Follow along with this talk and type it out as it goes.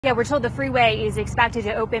Yeah, we're told the freeway is expected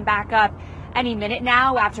to open back up any minute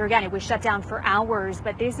now after, again, it was shut down for hours.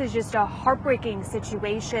 But this is just a heartbreaking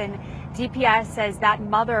situation. DPS says that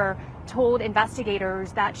mother told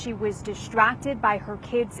investigators that she was distracted by her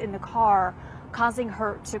kids in the car, causing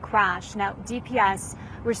her to crash. Now, DPS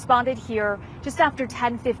responded here just after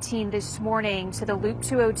 10:15 this morning to the Loop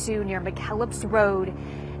 202 near McKellips Road.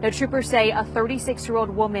 Now, troopers say a 36-year-old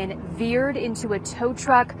woman veered into a tow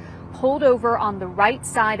truck, pulled over on the right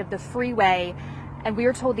side of the freeway, and we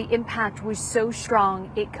are told the impact was so strong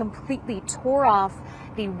it completely tore off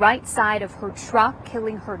the right side of her truck,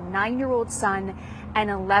 killing her 9-year-old son and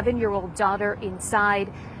 11-year-old daughter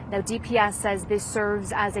inside. Now, DPS says this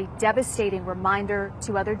serves as a devastating reminder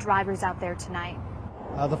to other drivers out there tonight.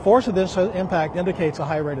 The force of this impact indicates a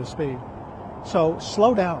high rate of speed. So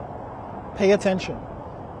slow down, pay attention.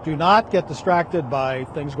 Do not get distracted by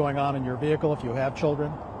things going on in your vehicle if you have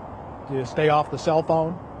children. Do stay off the cell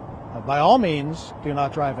phone. By all means, do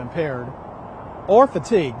not drive impaired or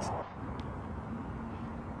fatigued.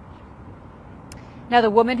 Now, the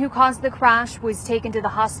woman who caused the crash was taken to the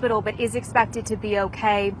hospital but is expected to be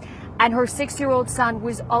okay. And her 6-year-old son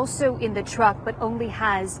was also in the truck but only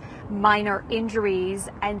has minor injuries.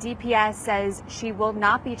 And DPS says she will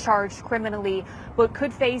not be charged criminally but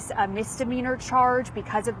could face a misdemeanor charge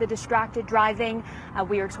because of the distracted driving.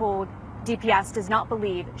 We are told DPS does not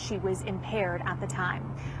believe she was impaired at the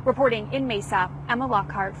time. Reporting in Mesa, Emma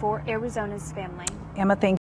Lockhart for Arizona's Family. Emma, thank you.